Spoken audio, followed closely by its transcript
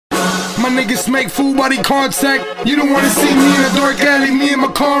My niggas make full body contact. You don't wanna see me in a dark alley, me and my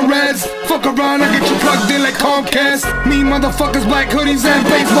comrades. Fuck around, I get you plugged in like Comcast. Me motherfuckers, black hoodies and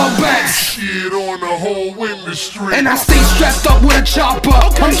baseball bats. Shit on the whole industry. And I stay strapped up with a chopper.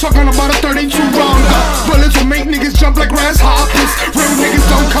 I'm talking about a 32 rounder. Bullets will make niggas jump like grasshoppers. Real niggas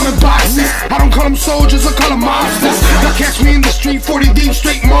don't come in boxes. I don't call them soldiers, I call them monsters. Now catch me in the street, 40 deep,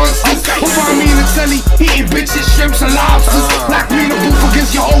 straight monsters. Or find me in the telly, eating bitches, shrimps and lobsters. Lock me in a booth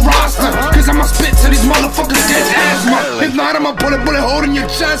against your whole roster. Cause I'ma spit to these motherfuckers catch asthma. If not, I'ma put a bullet hole in your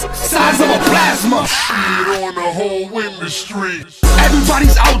chest, size of a plasma. Shit on the whole industry.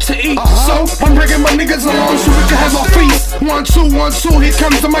 Everybody's out to eat, so I'm bringing my niggas along so we can have our feast. 1, 2, 1, 2, here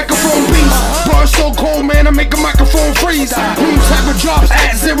comes the microphone beast. Bro, it's so cold, man, I make a microphone freeze. New type of drops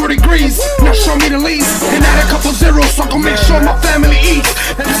at 0 degrees. Now show me the leads, and add a couple zeros so I can make sure my family eats.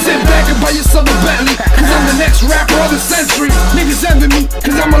 And sit back and buy yourself a Bentley, cause I'm the next rapper of the century. Niggas envy me,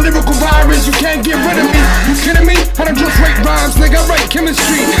 cause I'm a lyrical virus, you can't get rid of me. You kidding me? I don't just write rhymes, nigga, I write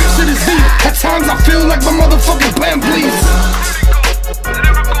chemistry. Shit is deep, at times I feel like my